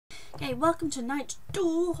Okay, welcome to night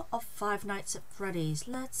 2 of Five Nights at Freddy's.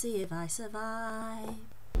 Let's see if I survive.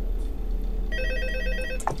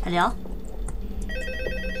 Hello?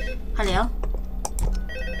 Hello?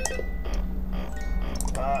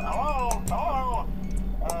 Hello?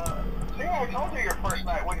 See, I told you your first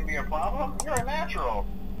night wouldn't be a problem. You're a natural.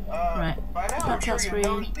 Right. By now, I'm sure you've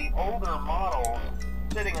noticed the older models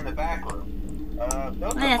sitting in the back room.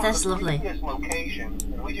 Those yeah, are that's from the lovely. previous location,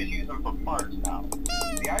 and we just use them for parts now.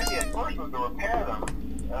 The idea at first was to repair them.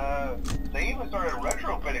 They even started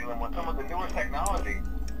retrofitting them with some of the newer technology.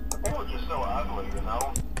 But they were just so ugly, you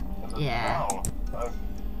know? And the smell.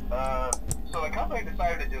 So the company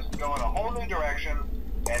decided to just go in a whole new direction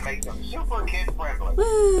and make them super kid-friendly.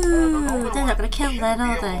 Woo! They're not gonna kill then,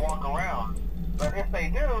 are they? Walk around. But if they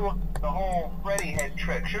do, the whole Freddy head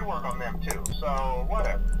trick should work on them too. So,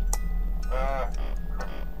 whatever.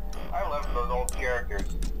 I love those old characters.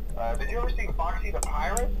 Did you ever see Foxy the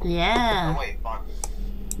Pirate? Yeah. Oh wait, Foxy.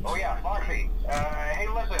 Oh yeah, Foxy. Hey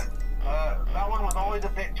listen, that one was always a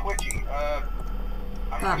bit twitchy.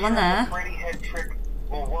 I'm That not one sure there. if the Freddy head trick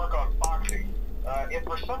will work on Foxy. If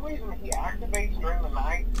for some reason he activates during the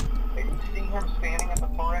night, and you see him standing at the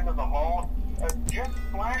far end of the hall, just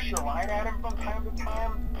flash your light at him from time to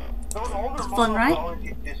time. Those older models right? always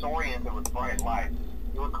get disoriented with bright lights.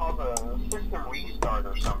 It would cause a system restart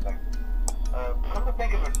or something. Come to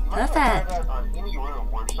think of it, you might want to try that on any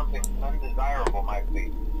room where something undesirable might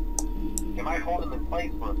be. You might hold them in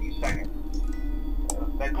place for a few seconds.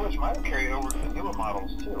 That glitch might have carried over to the newer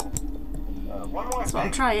models too. One more That's thing. what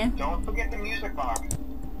I'm trying. Don't forget the music box.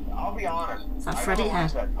 I'll be honest. Is that I Freddy don't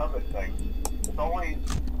like head? that puppet thing. It's always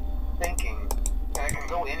thinking, and it can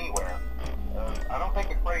go anywhere. I don't think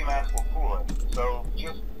the Freddy mask will fool it. So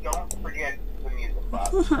just don't forget the music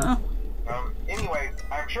box. Anyway,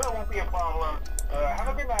 I'm sure it won't be a problem. Have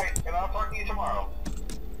a good night, and I'll talk to you tomorrow.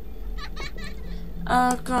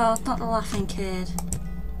 Oh god, not the laughing kid.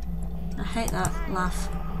 I hate that laugh.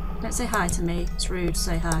 Don't say hi to me. It's rude to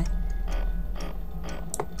say hi.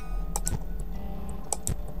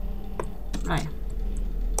 Right.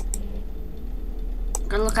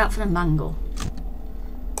 Gotta look out for the mangle.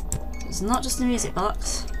 It's not just the music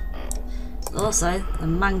box. It's also the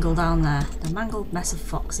mangle down there. The mangled mess of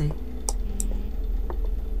Foxy.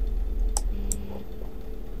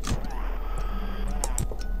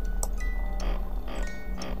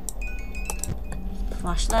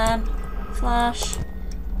 Flash them. Flash.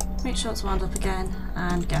 Make sure it's wound up again.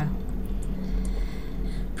 And go.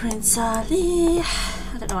 Prince Ali.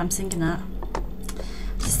 I don't know why I'm singing that.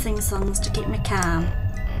 Just sing songs to keep me calm.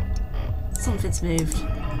 Something's moved.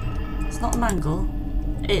 It's not a mangle.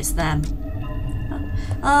 It's them.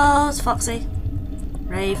 Oh, it's Foxy.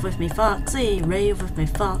 Rave with me, Foxy. Rave with me,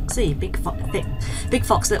 Foxy. Big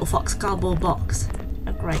fox, little fox, cardboard box.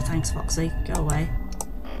 Oh, great, thanks, Foxy. Go away.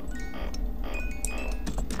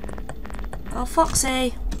 Oh,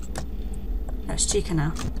 Foxy. No, it's Chica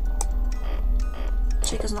now.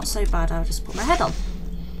 Chica's not so bad. I'll just put my head on.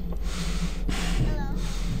 Hello?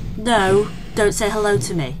 No, don't say hello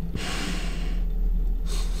to me.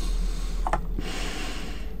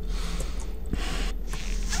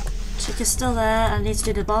 Chica's still there. I need to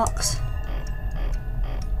do the box.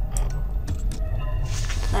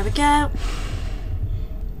 There we go.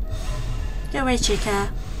 Go away,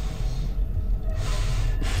 Chica.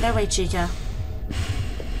 Go away, Chica.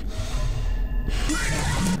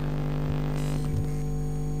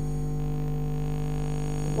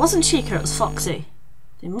 It wasn't Chica, it was Foxy.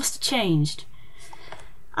 They must have changed.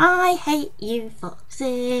 I hate you,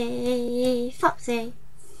 Foxy. Foxy.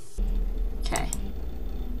 Okay.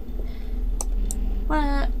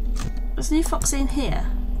 Where was new Foxy in here?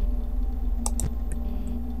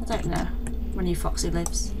 I don't know where new Foxy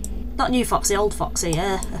lives. Not new Foxy, old Foxy.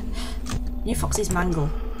 New Foxy's Mangle.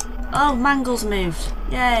 Oh, Mangle's moved.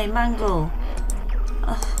 Yay, Mangle.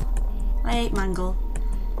 Ugh, I hate Mangle.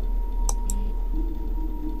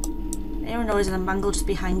 I hear a noise and then Mangle just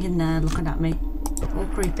be hanging there looking at me. All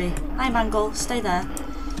creepy. Hi, Mangle. Stay there.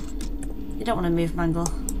 You don't want to move, Mangle.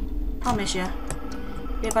 Promise you.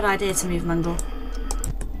 Be a bad idea to move, Mangle.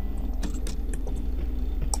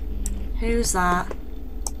 Who's that?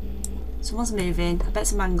 Someone's moving. I bet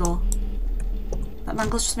it's a Mangle. That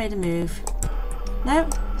Mangle's just made a move. No,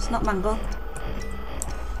 it's not Mangle.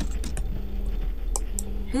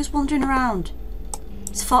 Who's wandering around?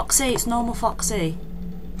 It's Foxy. It's normal Foxy.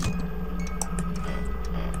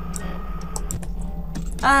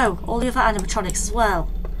 Oh, all the other animatronics as well.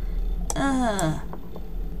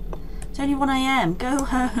 It's only 1 AM. Go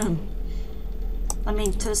home. I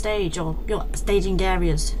mean, to the stage or your staging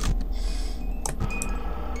areas.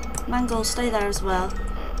 Mangle, stay there as well.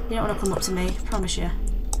 You don't want to come up to me, promise you.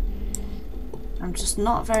 I'm just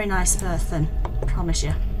not a very nice person, promise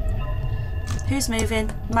you. Who's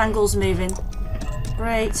moving? Mangle's moving.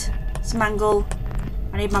 Great. It's Mangle.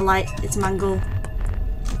 I need my light. It's Mangle.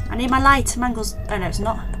 I need my light. Mangle's... Oh no, it's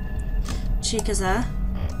not. Chica's there.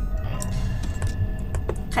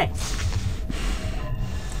 Okay.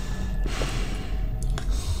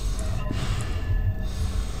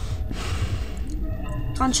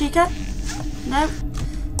 Come on, Chica. No.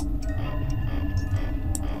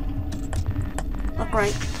 Oh,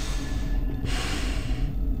 great.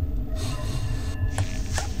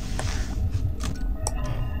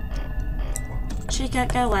 Chica,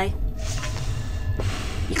 go away.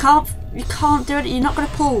 You can't do it. You're not going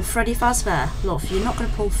to pull Freddy Fazbear. Love, you're not going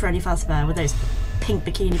to pull Freddy Fazbear with those pink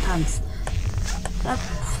bikini pants. Oh,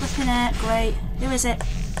 flipping it. Great. Who is it?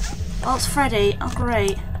 Oh, it's Freddy. Oh,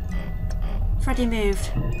 great. Freddy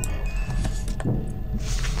moved.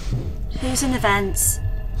 Who's in the vents?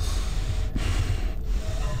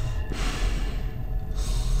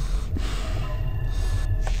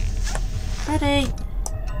 Freddy.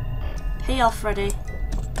 Pee off, Freddy.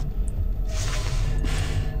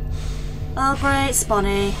 Oh great, it's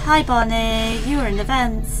Bonnie. Hi Bonnie, you were in the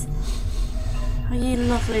vents. Oh you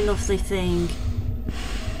lovely, lovely thing.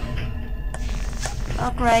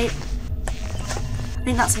 Oh great. I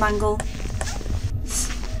think that's Mangle.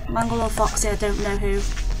 Mangle or Foxy, I don't know who.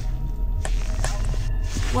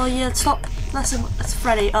 Well you stop, listen, it's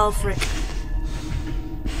Freddy. Oh frick.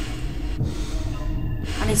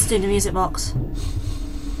 I need to do the music box.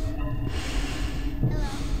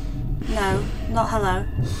 No, not hello.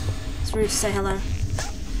 It's rude to say hello.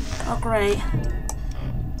 Oh great.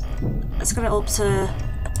 Let's get it up to...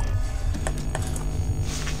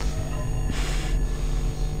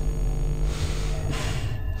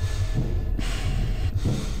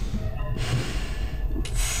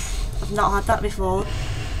 I've not had that before.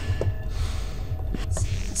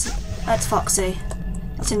 It's Foxy.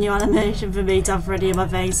 That's a new animation for me to have Freddy in my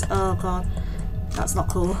face. Oh god. That's not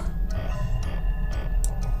cool.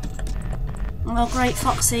 Oh great,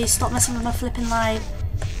 Foxy, stop messing with my flipping light.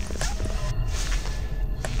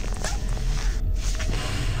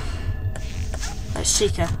 It's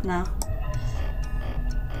Chica now.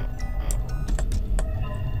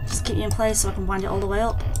 Just keep you in place so I can wind it all the way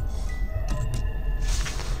up.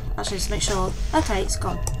 Actually, just make sure. Okay, it's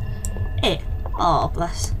gone. It. Oh,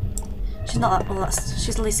 bless. She's not that. Well,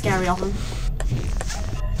 she's the least scary of them.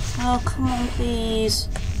 Oh, come on, please.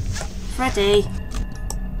 Freddy.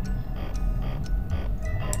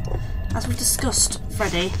 As we discussed,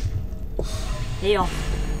 Freddy. Here.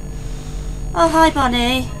 Oh, hi,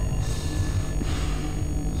 Bonnie.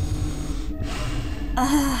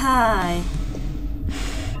 Hi.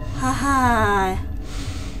 Hi.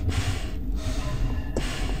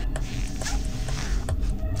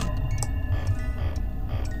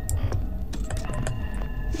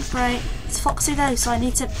 Right, it's Foxy though, so I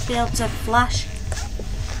need to be able to flash.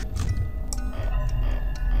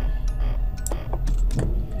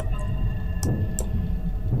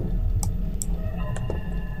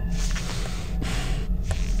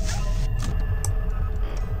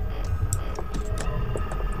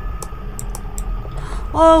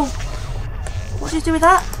 Whoa! What do you do with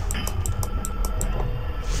that?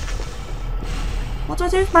 What do I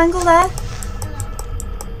do with Mangle there?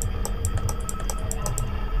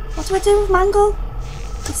 What do I do with Mangle?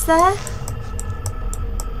 It's there.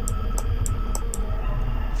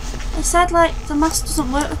 They said like the mask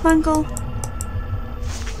doesn't work with Mangle.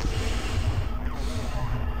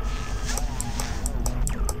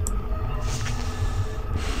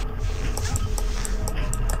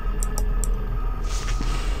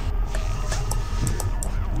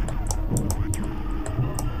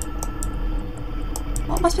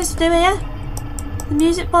 What am I supposed to do here? The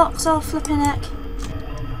music box, oh flipping heck.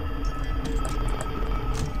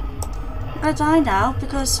 I'm gonna die now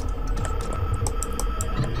because...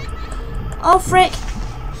 Oh frick!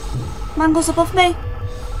 Mangle's above me!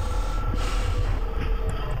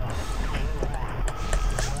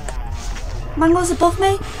 Mangle's above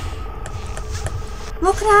me!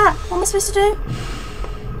 Look at that! What am I supposed to do?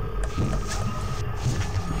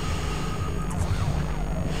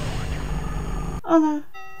 Oh no.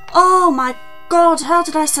 Oh my god, how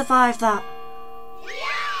did I survive that?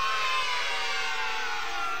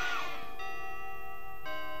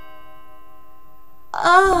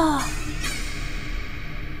 Ah.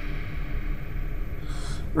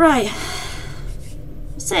 Right.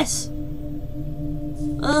 What's this?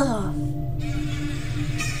 Ugh.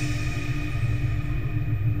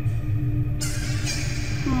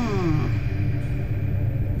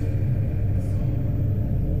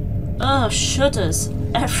 Oh, shudders.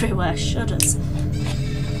 Everywhere, shudders.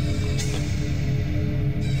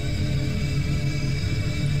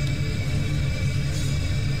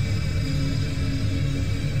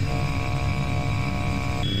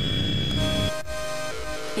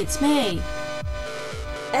 It's me.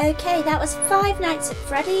 Okay, that was 5 Nights at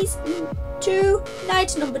Freddy's.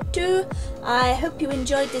 Night number 2. I hope you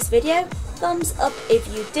enjoyed this video. Thumbs up if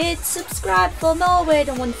you did. Subscribe for more weird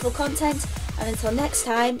and wonderful content. And until next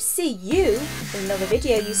time, see you in another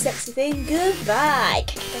video, you sexy thing. Goodbye.